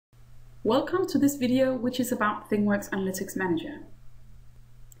Welcome to this video, which is about ThingWorx Analytics Manager.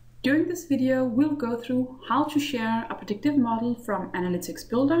 During this video, we'll go through how to share a predictive model from Analytics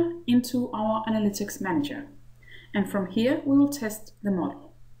Builder into our Analytics Manager. And from here, we will test the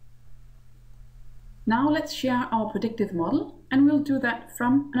model. Now let's share our predictive model, and we'll do that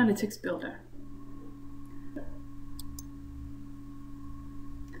from Analytics Builder.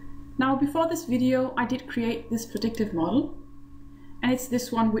 Now, before this video, I did create this predictive model, and it's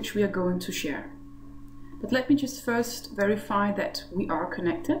this one which we are going to share. But let me just first verify that we are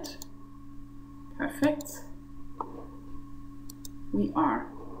connected. Perfect. We are.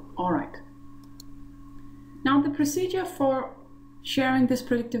 All right. Now, the procedure for sharing this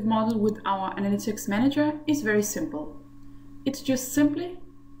predictive model with our Analytics Manager is very simple. It's just simply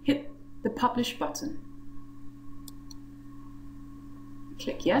hit the Publish button.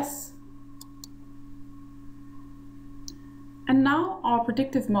 Click Yes. And now our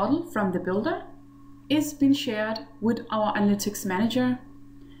predictive model from the builder is being shared with our Analytics Manager,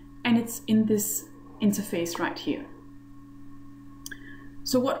 and it's in this interface right here.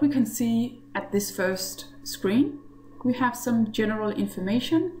 So what we can see at this first screen, we have some general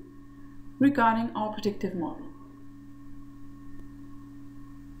information regarding our predictive model.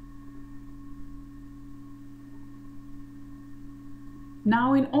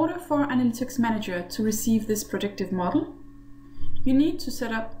 Now, in order for Analytics Manager to receive this predictive model, you need to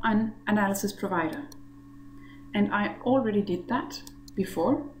set up an analysis provider. And I already did that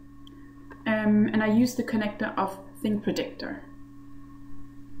before. And I used the connector of ThingPredictor.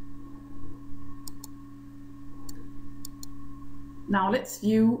 Now let's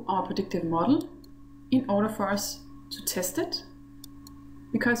view our predictive model in order for us to test it,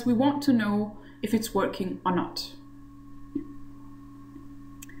 because we want to know if it's working or not.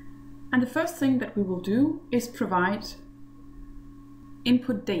 And the first thing that we will do is provide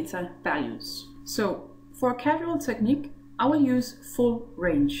input data values. So for a casual technique, I will use full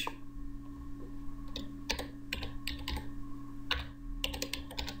range.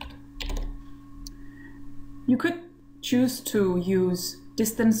 You could choose to use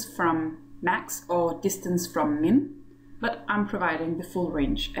distance from max or distance from min, but I'm providing the full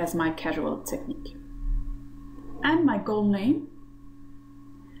range as my casual technique. And my goal name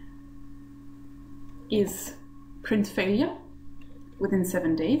is print failure within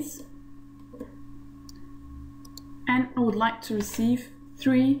 7 days. And I would like to receive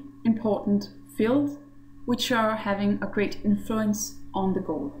 3 important fields which are having a great influence on the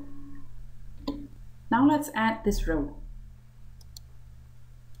goal. Now let's add this row.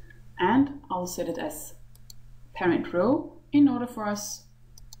 And I'll set it as parent row in order for us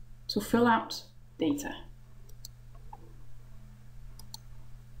to fill out data.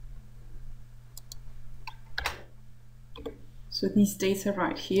 So these data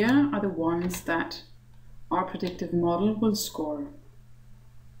right here are the ones that our predictive model will score.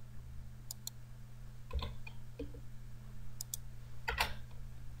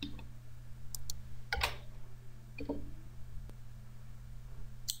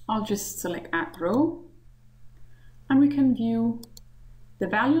 I'll just select Add Row, and we can view the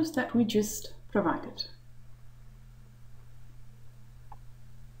values that we just provided.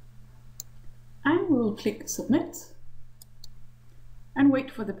 And we will click Submit and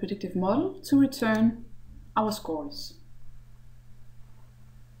wait for the predictive model to return our scores.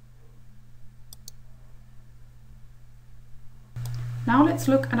 Now let's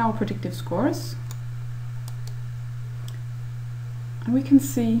look at our predictive scores. And we can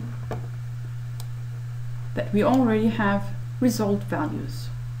see that we already have result values.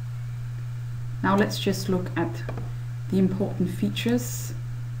 Now let's just look at the important features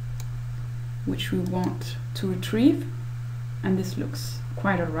which we want to retrieve. And this looks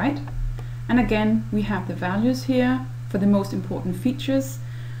quite all right. And again, we have the values here for the most important features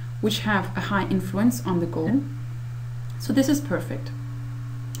which have a high influence on the goal. So this is perfect.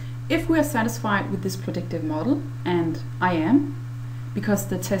 If we are satisfied with this predictive model, and I am, because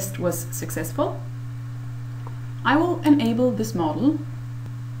the test was successful, I will enable this model .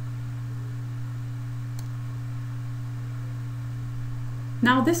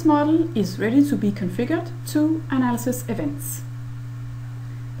 Now this model is ready to be configured to analysis events.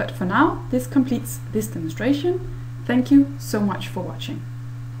 But for now, this completes this demonstration. Thank you so much for watching.